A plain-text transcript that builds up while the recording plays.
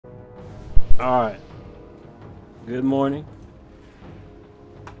Alright. Good morning.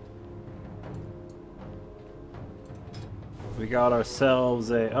 We got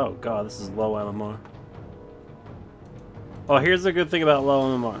ourselves a... Oh god, this is low MMR. Oh, here's the good thing about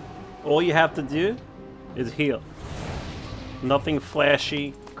low MMR. All you have to do is heal. Nothing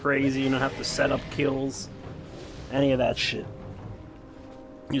flashy, crazy, you don't have to set up kills. Any of that shit.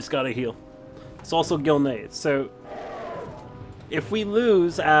 You just gotta heal. It's also Gilnade. So, if we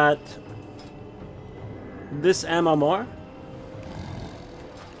lose at this MMR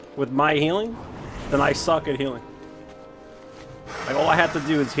with my healing, then I suck at healing. Like, all I have to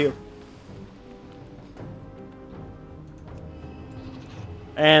do is heal.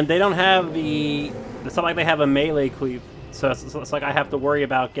 And they don't have the... It's not like they have a melee cleave. So it's like I have to worry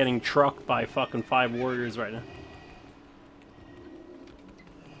about getting trucked by fucking 5 warriors right now.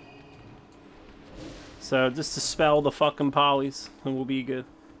 So just dispel the fucking polys and we'll be good.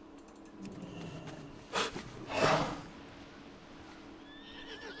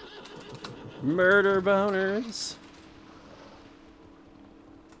 Murder boners.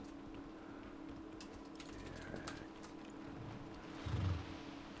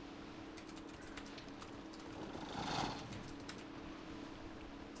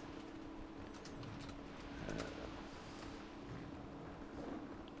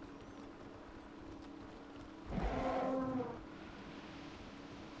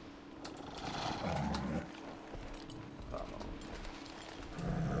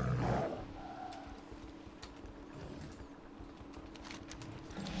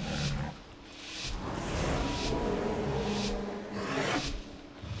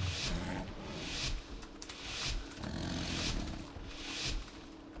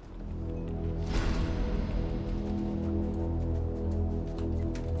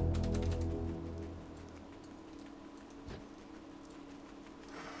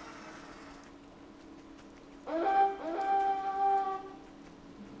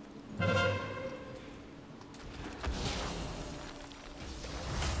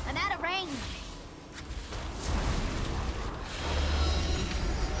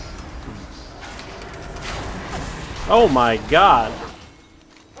 Oh my god.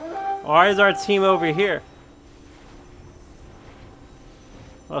 Why is our team over here?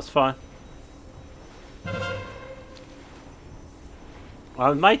 That's fine.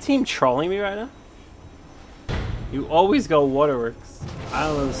 My team trolling me right now? You always go waterworks. I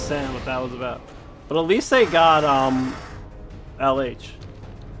don't understand what that was about. But at least they got LH.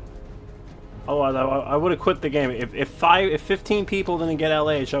 Otherwise I would have quit the game. If 15 people didn't get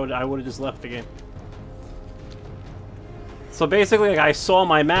LH, I would have just left the game. So basically, like, I saw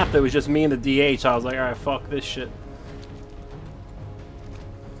my map that was just me and the DH. I was like, alright, fuck this shit.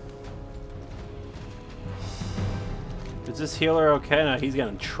 Is this healer okay? No, he's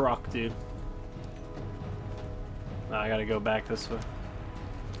getting trucked, dude. No, I gotta go back this way.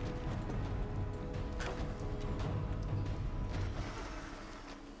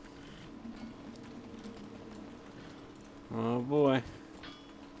 Oh boy.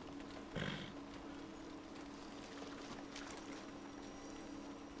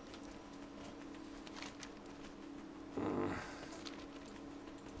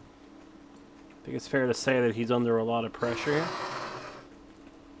 I think it's fair to say that he's under a lot of pressure here.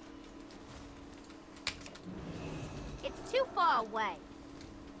 It's too far away.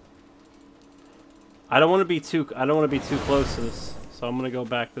 I don't want to be too close to this, so I'm gonna go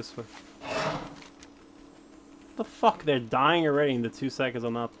back this way. What the fuck? They're dying already in the 2 seconds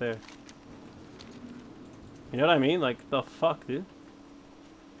I'm not there. You know what I mean? Like, the fuck, dude?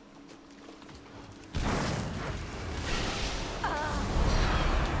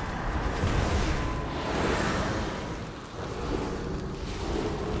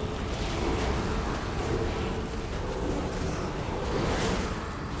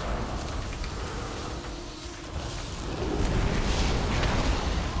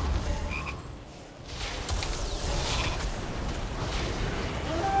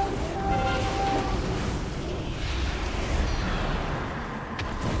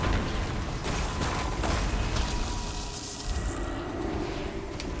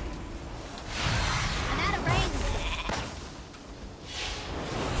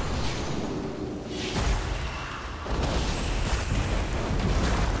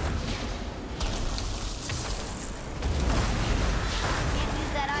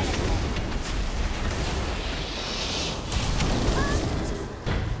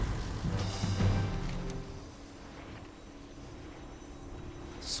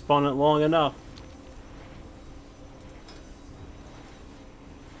 Spun it long enough.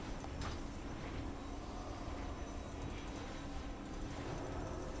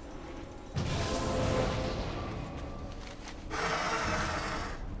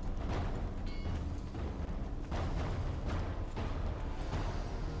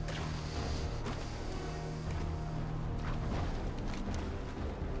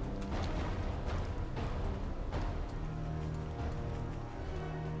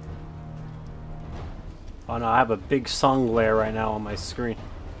 Oh no, I have a big sun glare right now on my screen.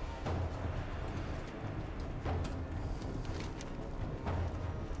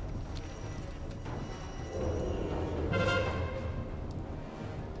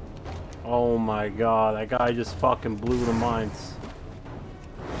 Oh my god, that guy just fucking blew the mines.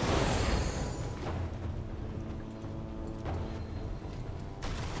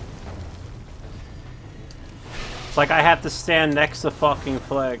 It's like I have to stand next to fucking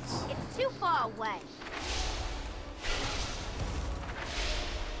flags. It's too far away.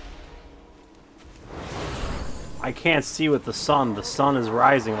 I can't see with the sun. The sun is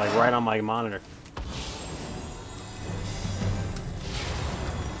rising like right on my monitor.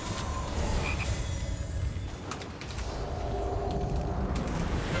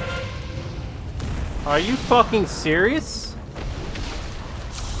 Are you fucking serious?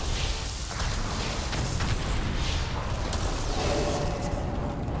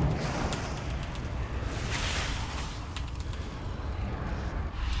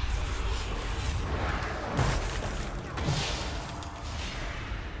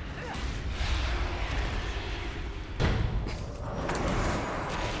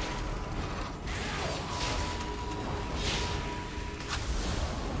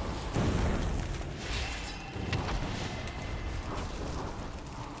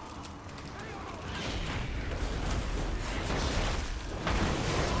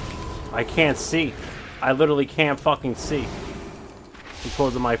 I can't see. I literally can't fucking see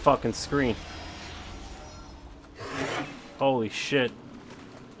because of my fucking screen. Holy shit.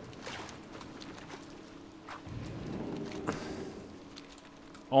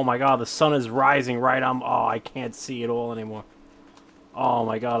 Oh my god, the sun is rising right on. Oh, I can't see it all anymore. Oh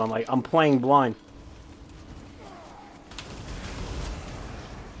my god, I'm playing blind.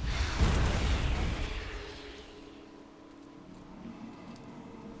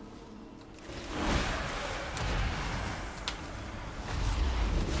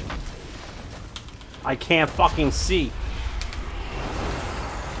 I can't fucking see.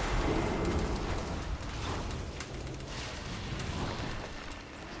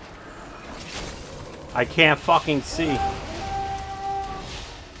 I can't fucking see.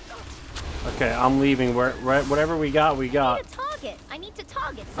 Okay, I'm leaving. Whatever we got, we got. I need a target. I need to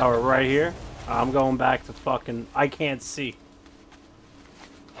target Oh, something. right here? I'm going back to fucking... I can't see.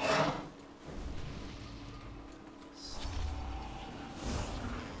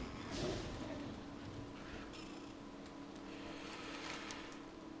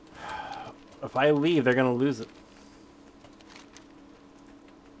 If I leave, they're gonna lose it.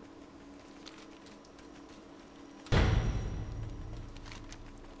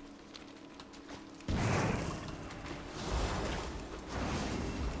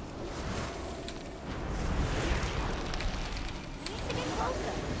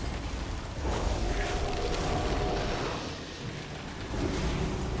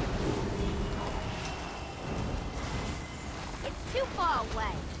 It's too far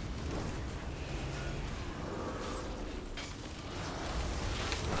away.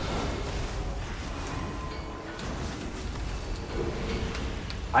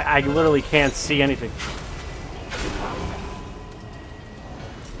 I literally can't see anything.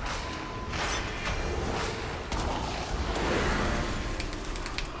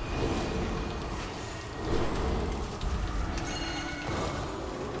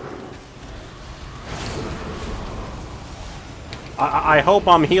 I hope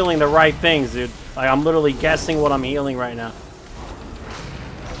I'm healing the right things, dude. Like, I'm literally guessing what I'm healing right now.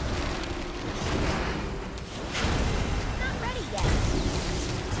 Not ready yet.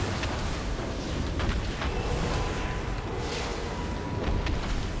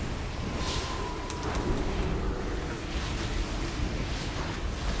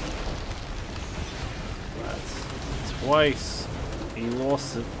 That's twice. He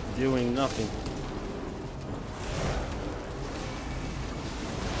lost it doing nothing.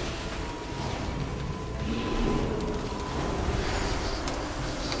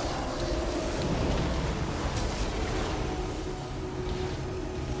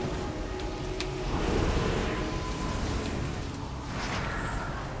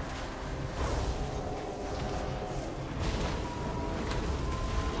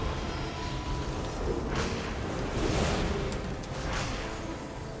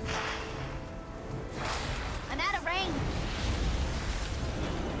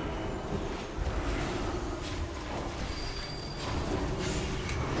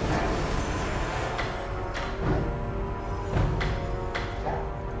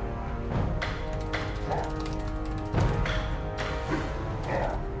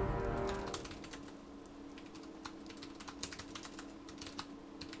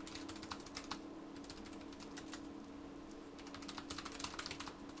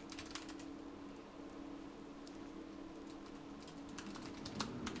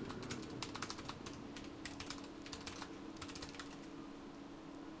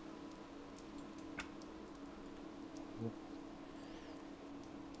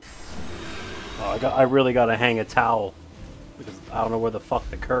 I really gotta hang a towel because I don't know where the fuck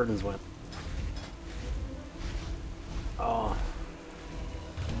the curtains went. Oh,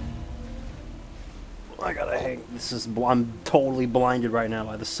 I gotta hang. I'm totally blinded right now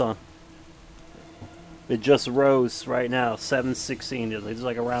by the sun. It just rose right now, 7:16. It's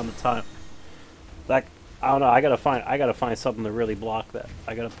like around the time. That I don't know. I gotta find something to really block that.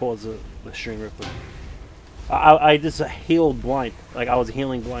 I gotta pause the stream real quick. I just healed blind. Like I was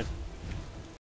healing blind.